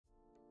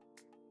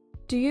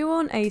Do you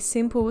want a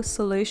simple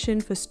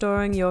solution for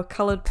storing your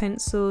coloured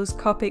pencils,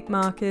 Copic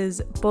markers,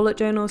 bullet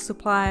journal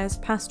supplies,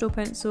 pastel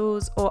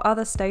pencils, or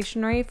other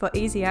stationery for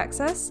easy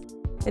access?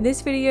 In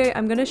this video,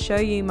 I'm going to show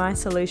you my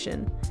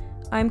solution.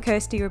 I'm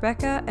Kirsty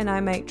Rebecca and I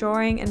make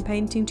drawing and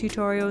painting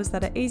tutorials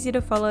that are easy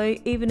to follow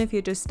even if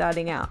you're just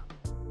starting out.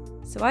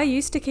 So I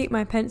used to keep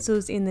my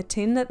pencils in the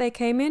tin that they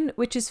came in,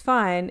 which is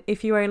fine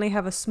if you only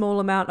have a small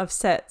amount of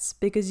sets,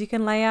 because you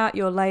can lay out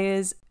your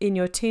layers in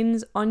your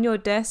tins on your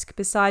desk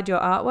beside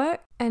your artwork.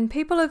 And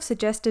people have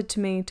suggested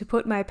to me to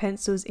put my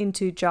pencils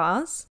into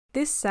jars.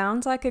 This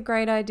sounds like a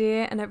great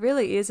idea and it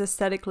really is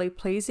aesthetically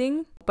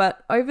pleasing,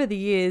 but over the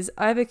years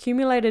I've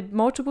accumulated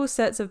multiple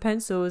sets of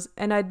pencils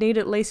and I'd need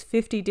at least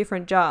 50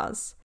 different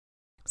jars.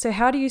 So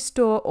how do you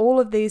store all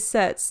of these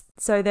sets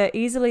so they're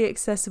easily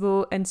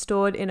accessible and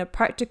stored in a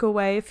practical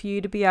way for you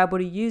to be able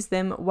to use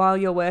them while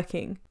you're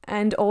working,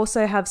 and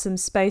also have some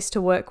space to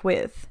work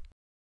with?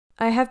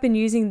 I have been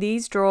using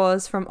these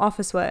drawers from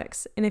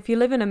Officeworks, and if you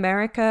live in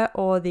America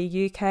or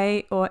the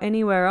UK or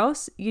anywhere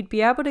else, you'd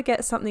be able to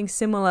get something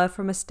similar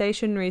from a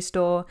stationery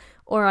store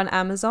or on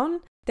Amazon.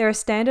 They're a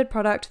standard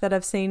product that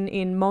I've seen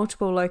in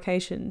multiple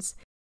locations.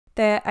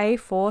 They're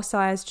A4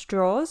 sized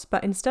drawers,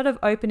 but instead of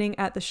opening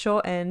at the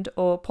short end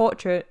or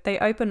portrait, they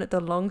open at the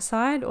long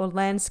side or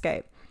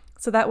landscape.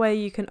 So that way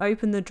you can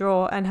open the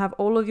drawer and have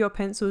all of your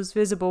pencils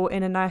visible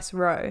in a nice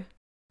row.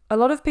 A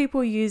lot of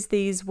people use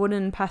these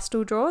wooden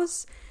pastel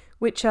drawers,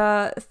 which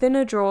are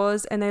thinner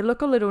drawers and they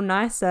look a little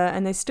nicer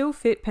and they still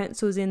fit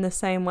pencils in the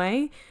same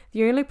way.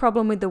 The only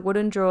problem with the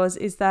wooden drawers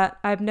is that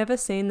I've never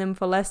seen them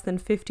for less than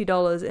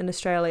 $50 in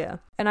Australia.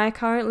 And I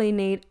currently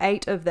need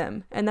 8 of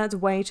them, and that's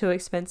way too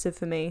expensive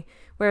for me.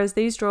 Whereas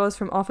these drawers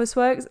from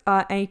Officeworks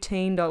are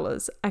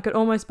 $18. I could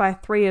almost buy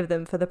 3 of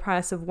them for the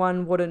price of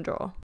one wooden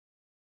drawer.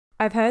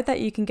 I've heard that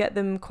you can get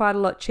them quite a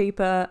lot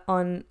cheaper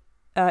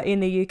in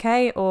the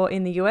UK or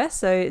in the US,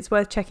 so it's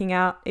worth checking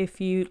out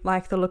if you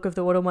like the look of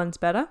the wooden ones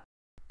better.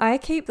 I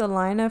keep the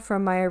liner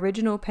from my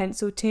original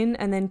pencil tin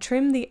and then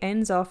trim the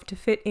ends off to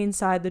fit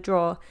inside the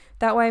drawer.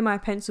 That way my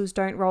pencils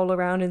don't roll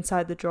around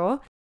inside the drawer.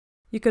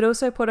 You could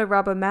also put a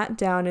rubber mat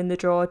down in the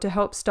drawer to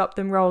help stop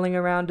them rolling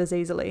around as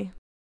easily.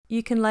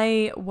 You can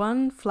lay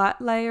one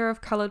flat layer of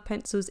coloured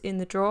pencils in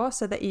the drawer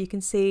so that you can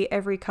see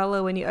every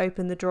colour when you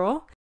open the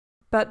drawer.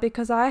 But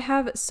because I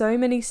have so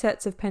many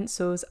sets of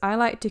pencils, I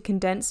like to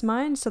condense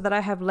mine so that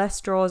I have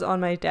less drawers on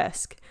my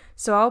desk.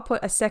 So I'll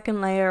put a second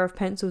layer of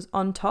pencils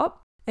on top.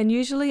 And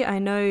usually I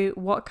know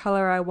what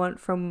colour I want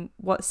from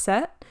what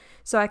set,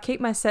 so I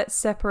keep my sets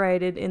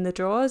separated in the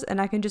drawers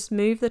and I can just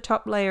move the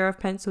top layer of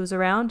pencils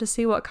around to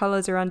see what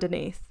colours are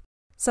underneath.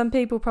 Some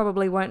people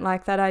probably won't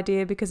like that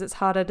idea because it's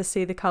harder to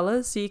see the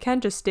colours, so you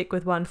can just stick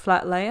with one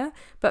flat layer,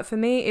 but for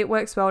me it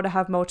works well to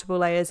have multiple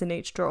layers in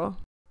each drawer.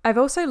 I've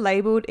also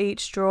labelled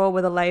each drawer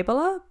with a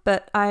labeler,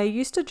 but I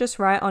used to just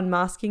write on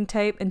masking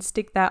tape and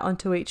stick that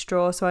onto each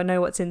drawer so I know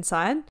what's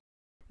inside.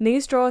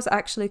 These drawers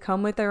actually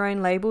come with their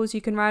own labels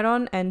you can write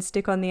on and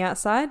stick on the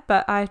outside,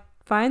 but I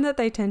find that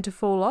they tend to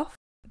fall off.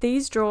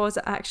 These drawers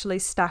are actually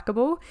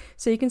stackable,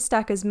 so you can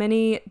stack as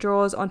many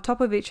drawers on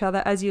top of each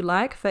other as you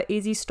like for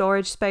easy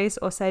storage space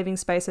or saving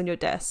space on your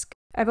desk.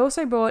 I've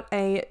also bought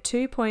a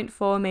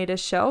 2.4 meter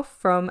shelf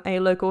from a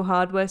local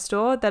hardware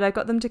store that I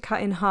got them to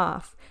cut in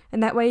half,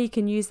 and that way you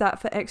can use that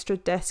for extra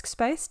desk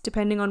space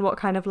depending on what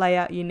kind of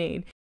layout you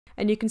need.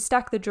 And you can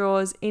stack the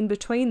drawers in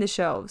between the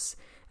shelves.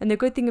 And the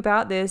good thing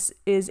about this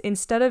is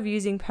instead of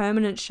using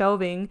permanent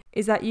shelving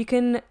is that you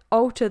can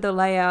alter the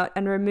layout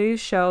and remove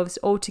shelves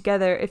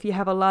altogether if you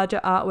have a larger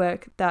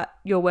artwork that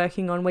you're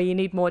working on where you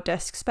need more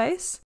desk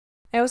space.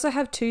 I also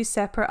have 2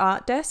 separate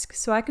art desks,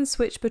 so I can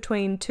switch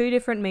between 2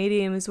 different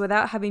mediums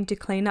without having to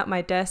clean up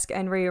my desk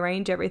and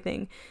rearrange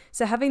everything.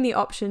 So having the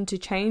option to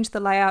change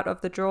the layout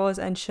of the drawers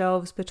and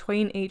shelves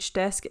between each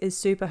desk is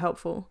super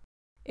helpful.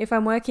 If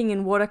I'm working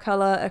in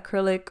watercolour,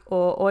 acrylic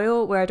or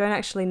oil where I don't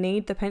actually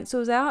need the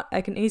pencils out,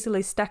 I can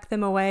easily stack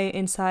them away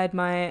inside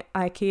my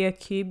IKEA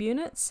cube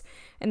units,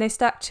 and they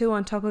stack 2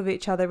 on top of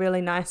each other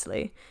really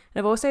nicely. And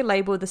I've also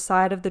labelled the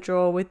side of the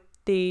drawer with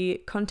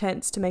the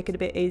contents to make it a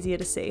bit easier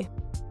to see.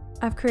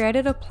 I've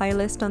created a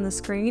playlist on the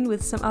screen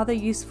with some other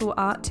useful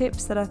art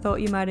tips that I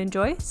thought you might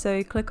enjoy,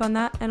 so click on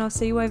that and I'll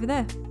see you over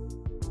there.